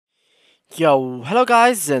Yo, hello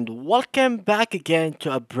guys and welcome back again to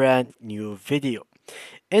a brand new video.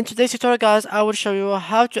 In today's tutorial guys, I will show you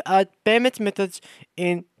how to add payment methods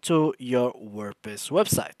into your WordPress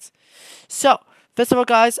website. So, first of all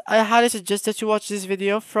guys, I highly suggest that you watch this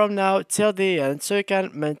video from now till the end so you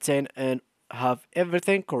can maintain and have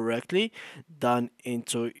everything correctly done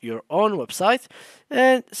into your own website,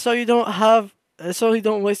 and so you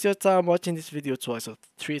don't waste your time watching this video twice or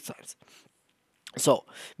three times. So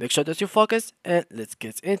make sure that you focus and let's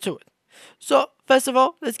get into it. So first of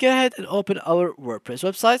all, let's get ahead and open our WordPress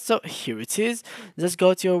website. So here it is. Just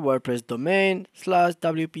go to your WordPress domain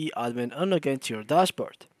 /wp admin and log into your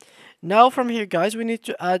dashboard. Now from here guys, we need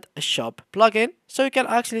to add a shop plugin so you can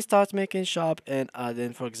actually start making shop and add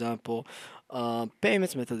in, for example,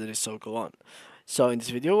 payments method and so go on. So in this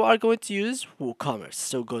video, we are going to use WooCommerce.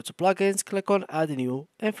 So go to plugins, click on add new,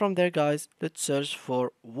 and from there guys, let's search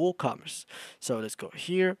for WooCommerce. So let's go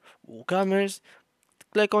here, WooCommerce,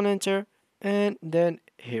 click on enter, and then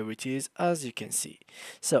here it is as you can see.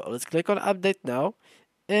 So let's click on update now,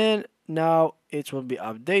 and now it will be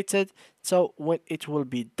updated. So when it will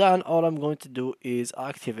be done, all I'm going to do is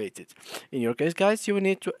activate it. In your case guys, you will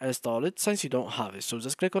need to install it since you don't have it. So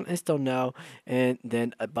just click on install now, and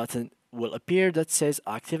then a button will appear that says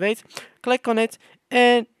activate. Click on it,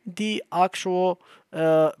 and the actual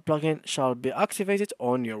plugin shall be activated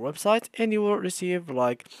on your website, and you will receive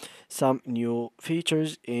like some new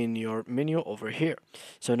features in your menu over here.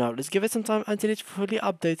 So now let's give it some time until it's fully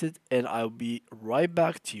updated, and I'll be right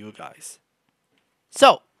back to you guys.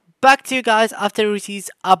 So back to you guys after it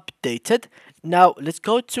is updated. Now let's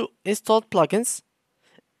go to installed plugins,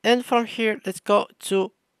 and from here let's go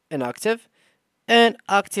to inactive and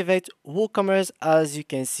activate WooCommerce as you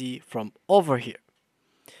can see from over here.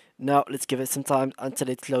 Now let's give it some time until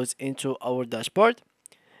it loads into our dashboard.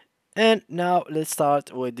 And now let's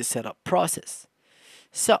start with the setup process.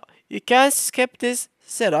 So you can skip this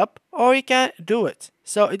setup or you can do it.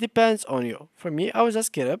 So it depends on you. For me, I will just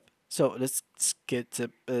skip. So let's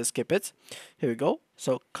skip it. Here we go.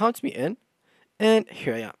 So count me in, and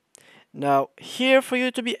here I am. Now here, for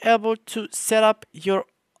you to be able to set up your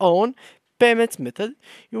own payment method,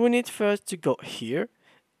 you will need first to go here,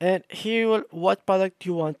 and here will what product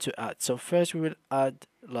you want to add. So first we will add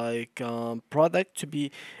like product to be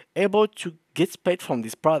able to get paid from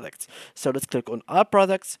this product. So let's click on add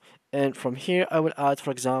products, and from here I will add, for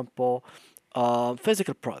example,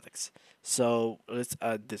 physical products. So let's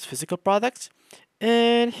add this physical products,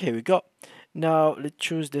 and here we go. Now let's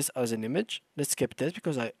choose this as an image. Let's skip this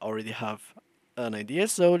because I already have an idea.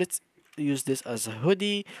 So let's use this as a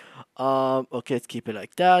hoodie. Okay, let's keep it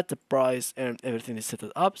like that. The price and everything is set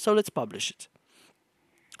up. So let's publish it.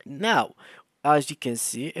 Now, as you can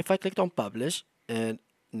see, if I clicked on publish, and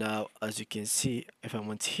now as you can see, if I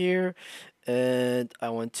went here and I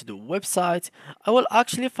went to the website, I will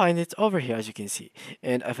actually find it over here as you can see.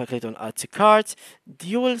 And if I click on add to cart,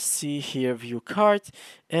 you will see here view cart,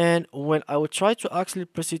 and when I will try to actually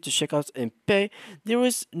proceed to checkout and pay, there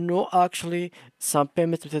is no actually some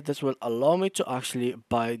payment method that will allow me to actually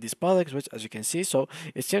buy these products, which as you can see. So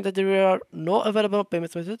it seems that there are no available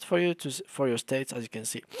payment methods for you to for your states as you can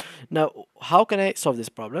see. Now how can I solve this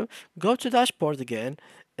problem? Go to dashboard again,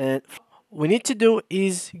 and we need to do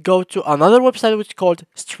is go to another website which is called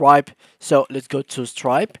Stripe. So let's go to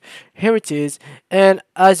Stripe. Here it is, and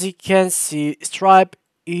as you can see, Stripe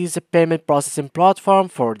is a payment processing platform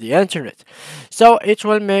for the internet. So it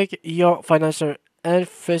will make your financial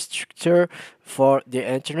infrastructure for the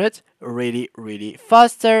internet really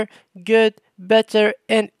faster, good, better,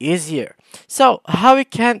 and easier. So how we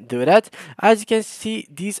can do that? As you can see,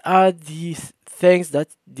 these are the things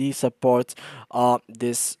that they support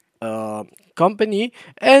this company,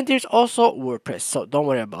 and there's also WordPress, so don't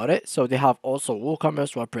worry about it. So they have also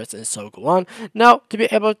WooCommerce, WordPress, and so go on. Now to be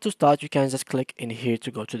able to start, you can just click in here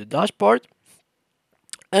to go to the dashboard,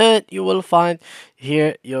 and you will find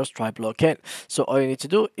here your Stripe login. So all you need to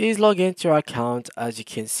do is log into your account as you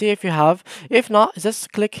can see if you have. If not,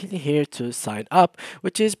 just click in here to sign up,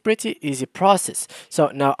 which is pretty easy process.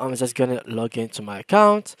 So now I'm just gonna log into my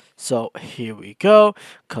account. So here we go,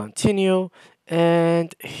 continue,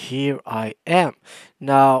 and here I am.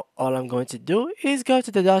 Now all I'm going to do is go to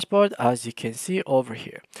the dashboard as you can see over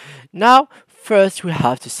here. Now first we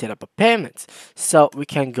have to set up a payment. So we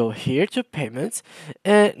can go here to payments,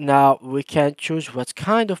 and now we can choose what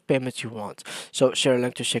kind of payment you want. So share a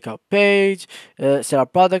link to checkout page, set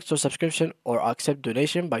up products or subscription, or accept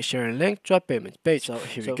donation by sharing a link to a payment page. So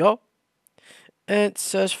here we go, and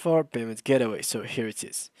search for payment gateway. So here it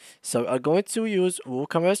is. So I'm going to use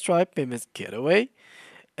WooCommerce Stripe payment gateway,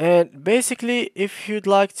 And basically, if you'd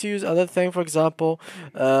like to use other thing, for example,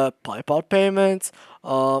 PayPal payments,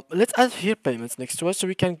 let's add here payments next to it so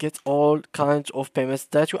we can get all kinds of payments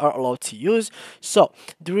that you are allowed to use. So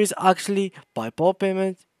there is actually PayPal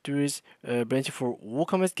payment, there is branch for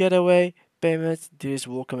WooCommerce Getaway payments, there is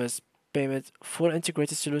WooCommerce payment full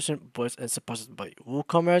integrated solution built and supported by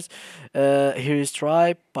WooCommerce. Here is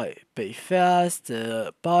Stripe,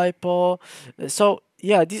 PayFast, PayPal. So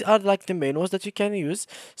yeah, these are like the main ones that you can use.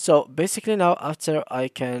 So basically now after I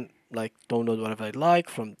can like download whatever I like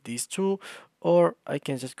from these two, or I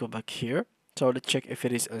can just go back here. So let's check if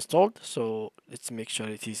it is installed. So let's make sure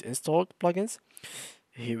it is installed plugins.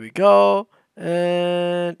 Here we go.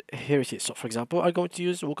 And here it is. So for example, I'm going to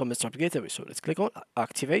use WooCommerce Stripe Gateway. So let's click on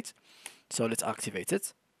activate. So let's activate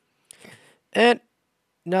it. And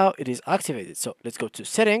now it is activated. So let's go to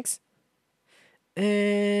settings.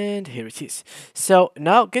 And here it is. So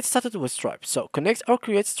now get started with Stripe. So connect or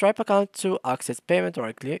create Stripe account to access payment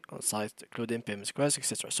directly on site, including payment requests,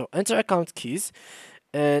 etc. So enter account keys.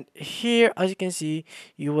 And here, as you can see,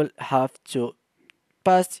 you will have to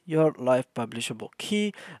pass your live publishable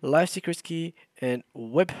key, live secrets key, and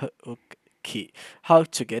webhook key. How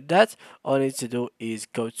to get that? All you need to do is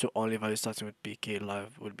go to only value starting with PK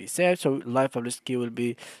live will be saved. So live published key will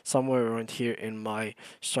be somewhere around here in my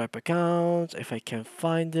Stripe account if I can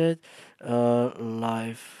find it.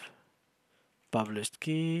 Live published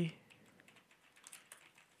key.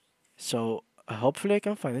 So hopefully I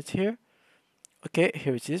can find it here. Okay,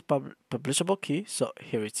 here it is, publishable key. So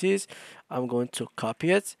here it is. I'm going to copy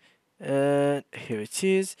it, and here it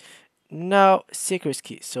is. Now secrets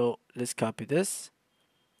key. So let's copy this.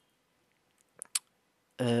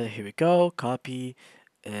 Here we go. Copy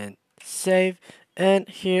and save. And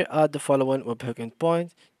here are the following webhook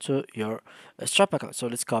endpoint to your Stripe account. So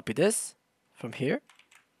let's copy this from here.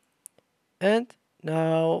 And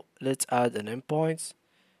now let's add an endpoint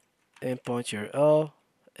URL,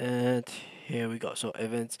 and here we go. So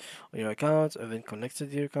events on your account, event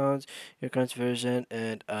connected to your account version,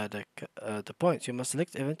 and add the points. You must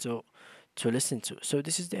select event to listen to. So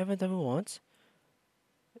this is the event that we want.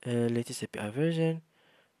 Latest API version.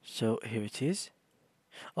 So here it is.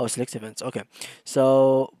 Oh, select events. Okay.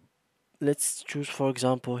 So let's choose, for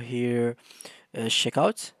example, here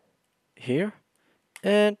checkout here,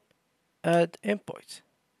 and add endpoint.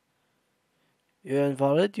 You're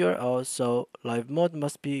invalid URL, so live mode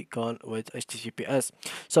must be gone with HTTPS.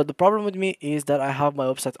 So the problem with me is that I have my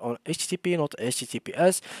website on HTTP, not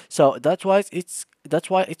HTTPS. So that's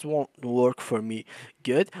why it won't work for me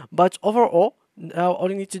good. But overall, now all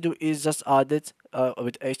you need to do is just add it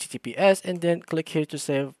with HTTPS and then click here to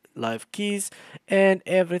save live keys, and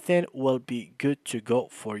everything will be good to go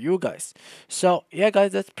for you guys. So yeah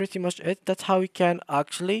guys, that's pretty much it. That's how you can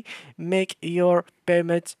actually make your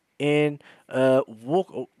payment in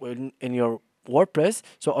in your WordPress.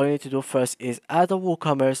 So all you need to do first is add a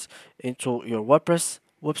WooCommerce into your WordPress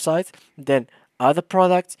website, then add the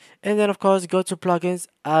product, and then of course go to plugins,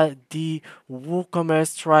 add the WooCommerce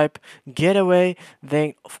Stripe Getaway,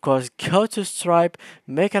 then of course go to Stripe,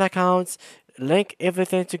 make an account, link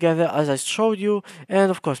everything together as I showed you,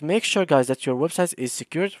 and of course make sure guys that your website is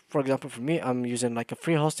secured. For example, for me, I'm using like a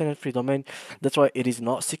free hosting and free domain, that's why it is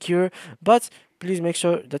not secure, but please make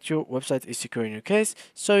sure that your website is secure in your case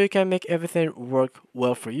so you can make everything work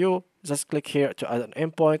well for you. Just click here to add an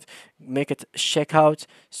endpoint, make it checkout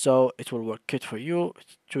so it will work good for you.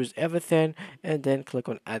 Choose everything and then click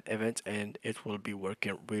on add event, and it will be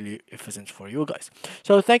working really efficient for you guys.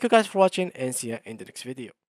 So thank you guys for watching, and see you in the next video.